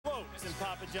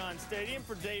Papa John Stadium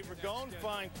for Dave Ragone.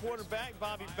 Fine quarterback,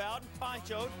 Bobby Bowden,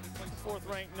 ponchoed,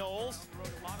 fourth-ranked Knowles.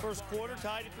 First quarter,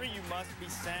 tied at 3. You must be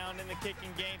sound in the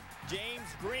kicking game. James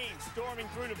Green storming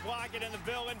through to block it in the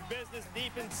villain business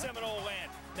deep in Seminole land.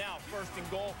 Now, first and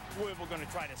goal, Louisville going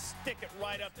to try to stick it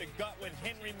right up the gut with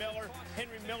Henry Miller.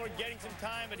 Henry Miller getting some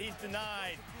time, but he's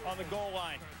denied on the goal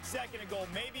line. Second and goal,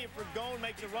 maybe if Ragone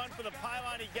makes a run for the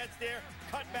pylon, he gets there,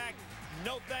 cut back.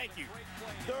 No, thank you.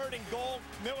 Third and goal.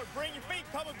 Miller, bring your feet.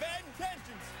 Come with bad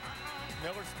intentions.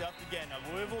 Miller stuffed again. Now,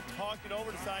 Louisville talked it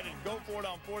over, decided to go for it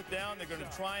on fourth down. They're going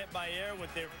to try it by air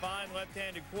with their fine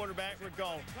left-handed quarterback,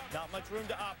 Ragone. Not much room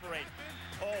to operate.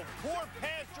 Oh, poor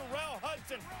pass, Jarrell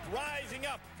Hudson rising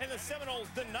up, and the Seminoles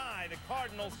deny the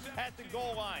Cardinals at the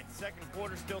goal line. Second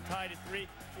quarter still tied at 3.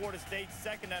 Florida State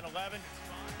second at 11.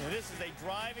 And this is a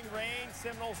driving rain.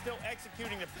 Seminoles still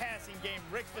executing the passing game.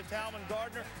 Ricks to Talman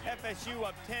Gardner. FSU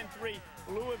up 10-3.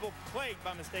 Louisville plagued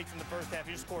by mistakes in the first half.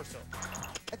 Your score, so.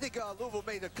 I think Louisville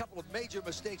made a couple of major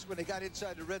mistakes when they got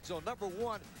inside the red zone. Number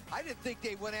one, I didn't think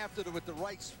they went after it with the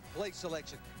right play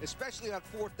selection, especially on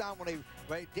fourth down when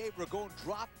Dave Ragone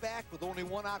dropped back with only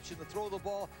one option to throw the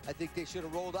ball. I think they should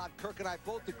have rolled out. Kirk and I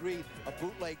both agreed a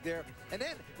bootleg there. And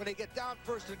then when they get down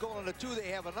first and goal on the 2, they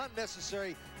have an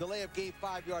unnecessary delay of game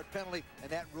 5-yard penalty,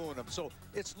 and that ruined them. So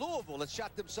it's Louisville that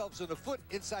shot themselves in the foot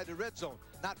inside the red zone,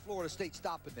 not Florida State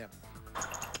stopping them.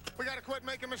 We got to quit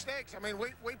making mistakes. I mean,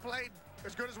 we played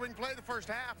as good as we can play the first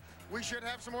half. We should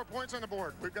have some more points on the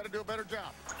board. We've got to do a better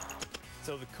job.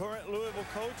 So the current Louisville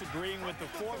coach agreeing with the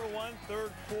former one.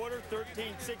 Third quarter,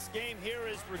 13-6 game. Here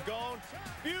is Ragone.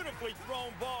 Beautifully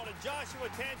thrown ball to Joshua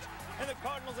Tench, and the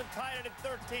Cardinals have tied it at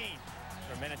 13.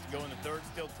 For a minute to go in the third,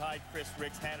 still tied. Chris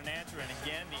Ricks had an answer, and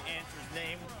again, the answer's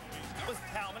name was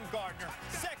Talman Gardner.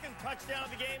 Second touchdown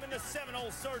of the game, and the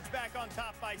Seminoles surge back on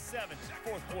top by 7.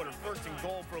 Fourth quarter, first and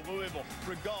goal for Louisville.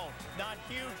 Ragone, not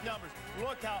huge numbers.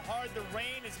 Look how hard the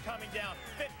rain is coming down.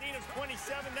 15 of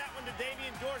 27, that one to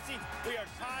Davian Dorsey. We are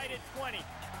tied at 20. It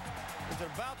was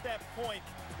about that point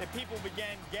that people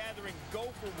began gathering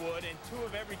gopher wood and 2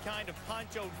 of every kind of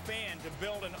ponchoed fan to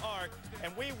build an ark,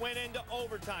 and we went into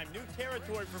overtime. New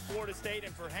territory for Florida State,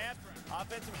 and perhaps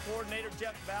offensive coordinator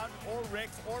Jeff Bowden or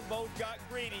Ricks or both got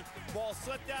greedy. Ball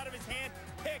slipped out of his hand,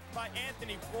 picked by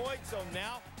Anthony Floyd, so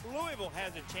now Louisville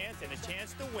has a chance and a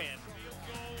chance to win. Field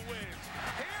goal wins.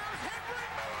 Here's Henry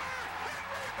Miller!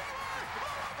 Henry Miller!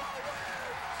 Louisville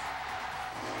wins!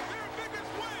 Their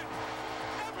biggest win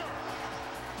ever!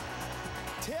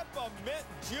 Tip a mint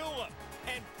julep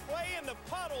and play in the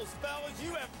puddles, fellas.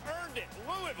 You have earned it.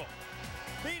 Louisville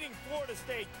beating Florida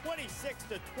State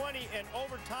 26-20 in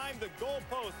overtime. The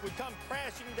goalpost would come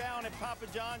crashing down at Papa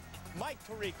John's. Mike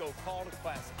Tirico called a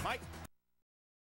classic. Mike?